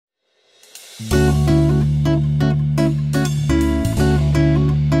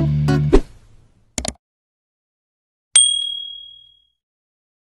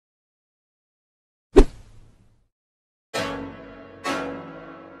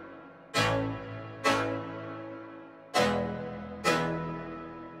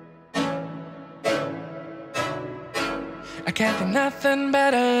I can't think nothing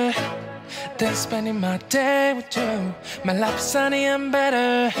better than spending my day with you. My life is sunny and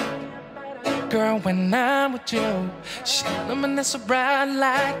better, girl, when I'm with you. She luminous so bright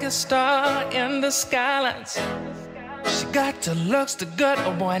like a star in the skylines. She got the looks, the good,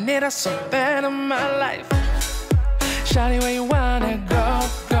 oh boy, I need her so bad in my life. Shawty, where you wanna go,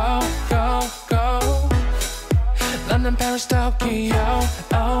 go, go, go? London, Paris, Tokyo,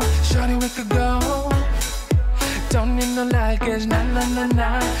 oh, shawty, we could go. Don't need no luggage, na na na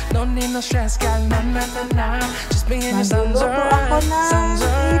na. Don't need no stress, girl, na na na na. Just be in your sun's alright,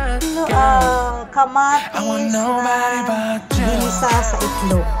 girl. Kamatis I want nobody but you. Ginisa sa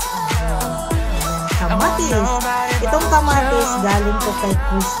itlog. Kamatis. Itong kamatis galing ko kay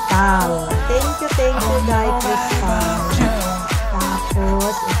Crystal. Thank you kay Crystal.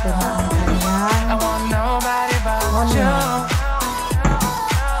 Tapos ito na ang kanyang onion.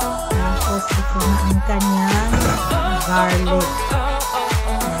 Tapos ito na ang kanyang garlic.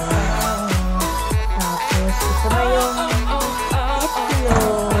 Tapos ito na yung itlog. Ayan,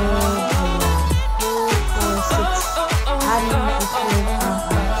 2, 4, 6. 6 na itlog ang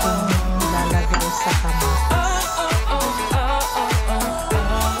ating nilalagay sa kamatis.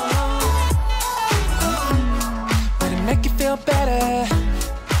 Would it make you feel better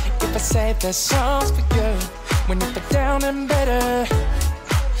if I say the songs for you when you feel down and bitter?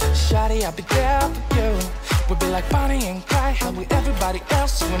 Shawty, I'll be there for you. We'll be like Bonnie and Clyde, how we everybody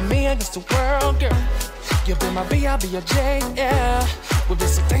else, you and me against the world, girl. You'll be my B, I'll be your J, yeah. We'll be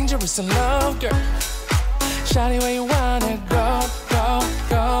so dangerous in love, girl. Shawty, where you wanna go, go,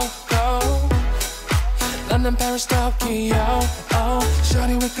 go, go? London, Paris, Tokyo, oh,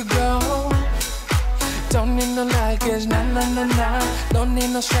 shawty, we could go. Don't need no luggage, na na na na. Don't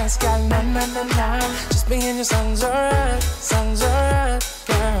need no stress, girl, na na na na. Just be in your sun's alright,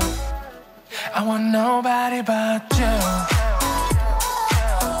 girl. I want nobody but you.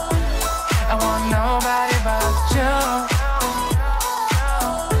 I want nobody but you.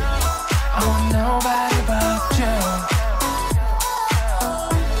 I want nobody but you.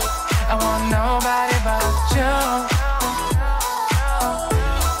 I want nobody but you.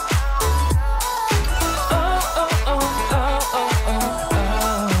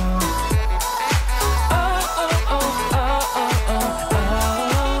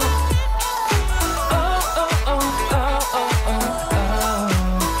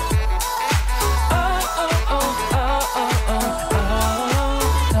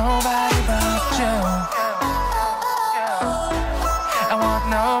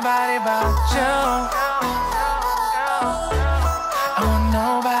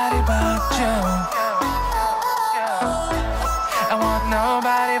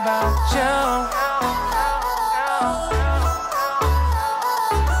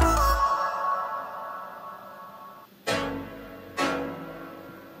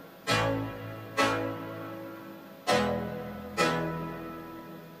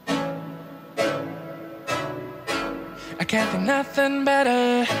 I can't think nothing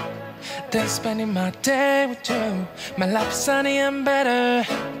better than spending my day with you. My life is sunny and better,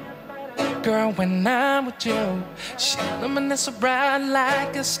 girl, when I'm with you. She luminous so bright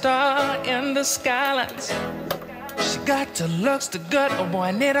like a star in the skylines. She got the looks, the good, oh boy,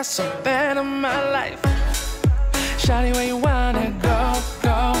 I need her so bad in my life. Shawty, where you wanna go,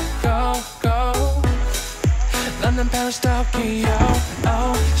 go, go, go? London, Paris, Tokyo,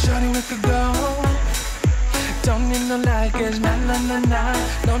 oh, shawty, we could go. Don't need no luggage, na na na na.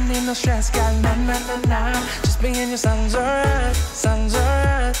 Don't need no stress, girl, na na na na. Just be in your sun's alright,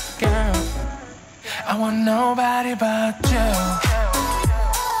 girl. I want nobody but you.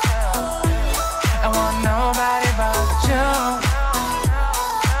 I want nobody but you.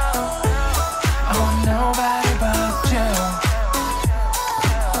 I want nobody but you.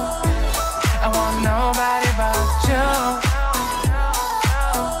 I want nobody but you.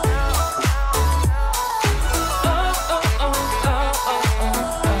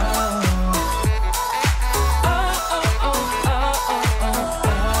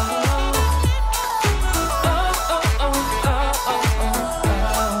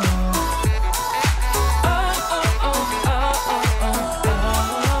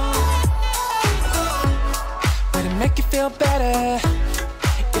 Better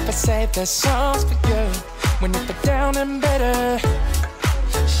if I say the songs for you when you feel down and bitter.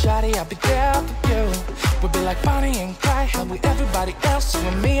 Shawty, Shawty, I'll be there for you. We'll be like Bonnie and Clyde, how we everybody else, you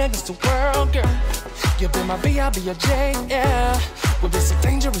and me against the world, girl. You'll be my B, I'll be your J, yeah. We'll be so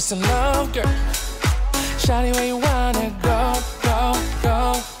dangerous in love, girl. Shawty, where you wanna go, go,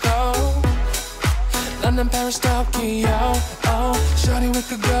 go, go? London, Paris, Tokyo, oh. Shawty, we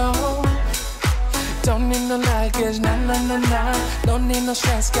could go. Don't need no luggage, nah, nah, nah, nah. Don't need no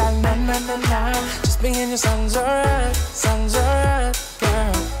stress, got nah, nah, nah, nah. Just me and your sounds alright,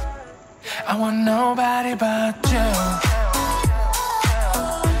 girl. I want nobody but you.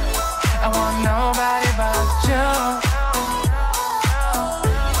 I want nobody but you.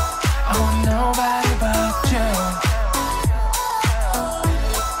 I want nobody but you.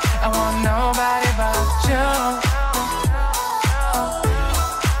 I want nobody but you.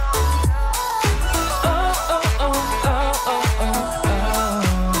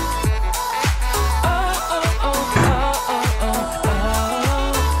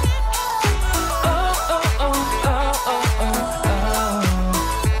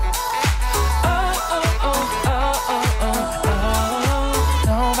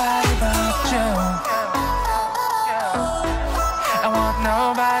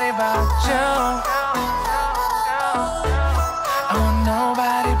 Nobody but you. I want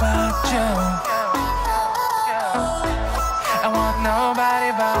nobody but you. I want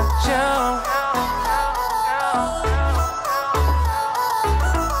nobody but you.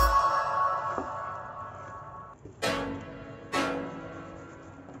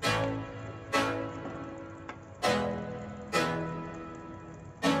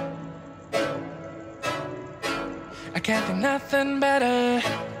 I can't think nothing better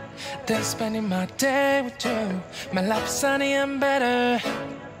than spending my day with you. My life is sunny and better,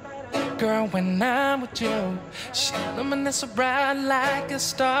 girl, when I'm with you. She illuminates so bright like a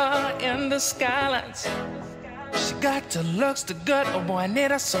star in the skylines. She got the looks, the good, oh boy, I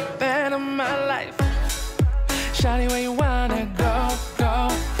need her so bad in my life. Shawty, where you wanna go, go,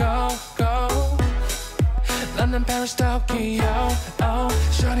 go, go? London, Paris, Tokyo, oh.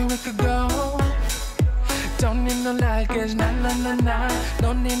 Shawty, we could go. Don't need no luggage, nah, nah, nah, nah.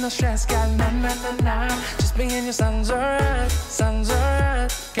 Don't need no stress, got nah, nah, nah, nah. Just me and your sounds alright,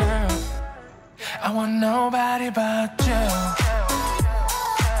 girl. I want nobody but you.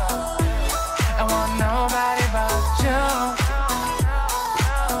 I want nobody but you.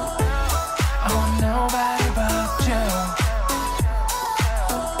 I want nobody but you.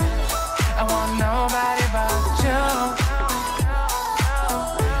 I want nobody but you.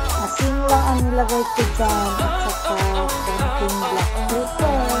 Asin lang ang nilagay ko dyan at saka konting black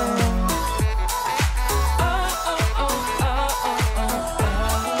pepper.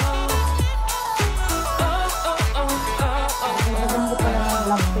 Nilagyan ko pa lang ng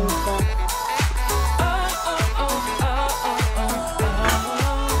black pepper.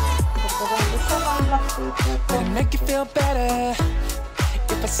 Nilagyan ko siya ng black pepper. Would it make you feel better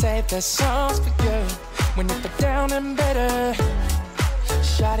if I say the songs for you when you feel down and bitter?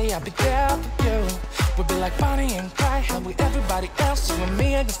 Shawty, I'll be there for you. We'll be like Bonnie and Clyde, how we everybody else, you and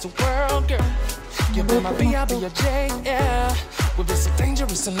me against the world, girl. You'll be my B, I'll be your J, yeah. We'll be so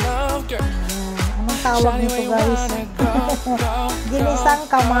dangerous in love, girl. Anong tawag nito, guys? Ginisang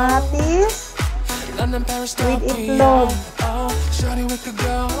kamatis with itlog.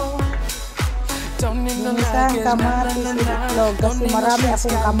 Ginisang kamatis with itlog. Kasi marami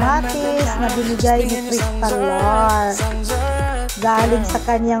akong kamatis na binigay ni Crystal Lord. Galing sa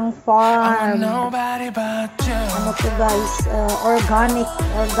kanyang farm. Ano po guys, organic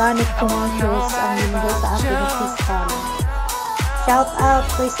tomatoes ang binigay sa akin ni Crystal. Shout out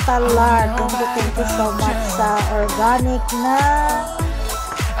Crystal Lord. Thank you so much sa organic na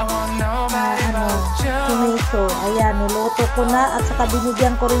tomato. Ayan, niluto ko na at saka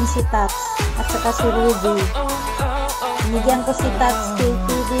binigyan ko rin si Tats at saka si Ruby. Binigyan ko si Tats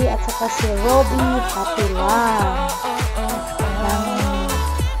KTV at saka si Ruby happy lang.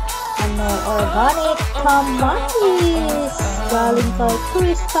 Organic kamatis galing kay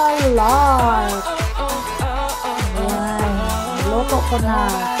Crystal Lord. Ayan, luto ko na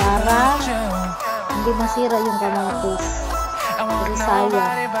para hindi masira yung kamatis. Kasi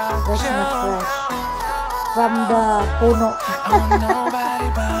sayang, fresh na fresh from the puno.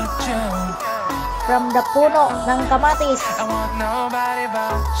 From the puno ng kamatis,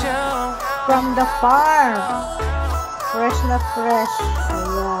 from the farm, fresh na fresh.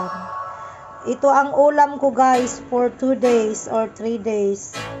 Ayan, ito ang ulam ko guys for 2 days or 3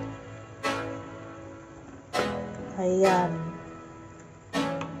 days. Ayan.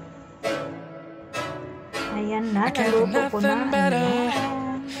 Ayan na, naluto ko na.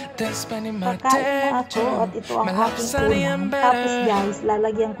 Kakain na ako at ito ang aking ulam. Tapos guys,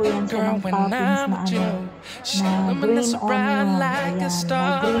 lalagyan ko yan siya ng toppings na green onion. Ayan,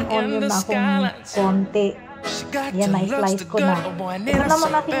 na green onion na akong konti. Ayan, na-slice ko na. Ito naman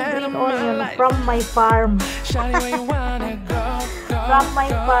aking green onion from my farm. From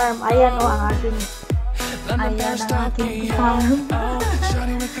my farm. Ayan o ang aking farm.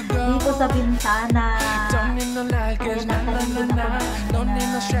 Dito sa bintana. Ayan, nakalimit ako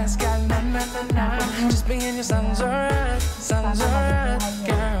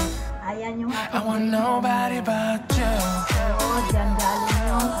ayan yung aking oo, dyan galing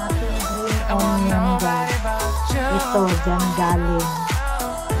yung aking green onion guys. Ito, dyan galing.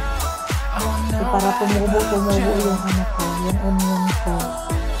 So, para tumubo yung ano ko, yung onion ko.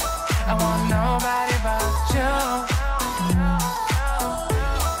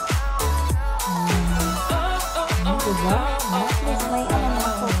 Diba? At least may ano na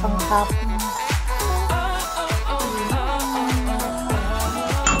ako pang toppings.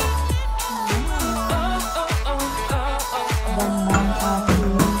 Ganda ang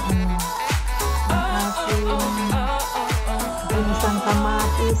aking ginisang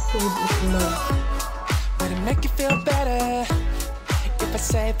kamatis with itlog. Would it make you feel better if I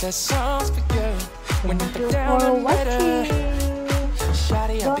say the songs for you when you put down and better?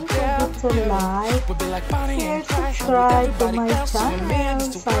 Don't forget to like, share, subscribe to my channel,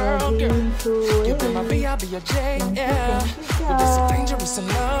 Sardine to it. Thank you guys.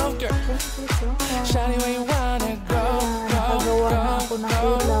 Nakagawa na ako ng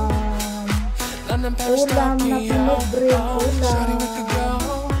ulam. Ulam na pinobre,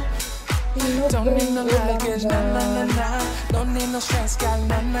 Don't need no luggage, nah, nah, nah, nah. Don't need no stress, girl,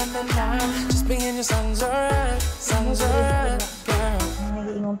 nah, nah, nah, nah. Just be in your sun's alright, girl.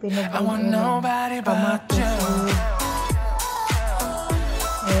 I want nobody but you.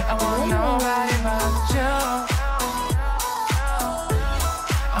 I want nobody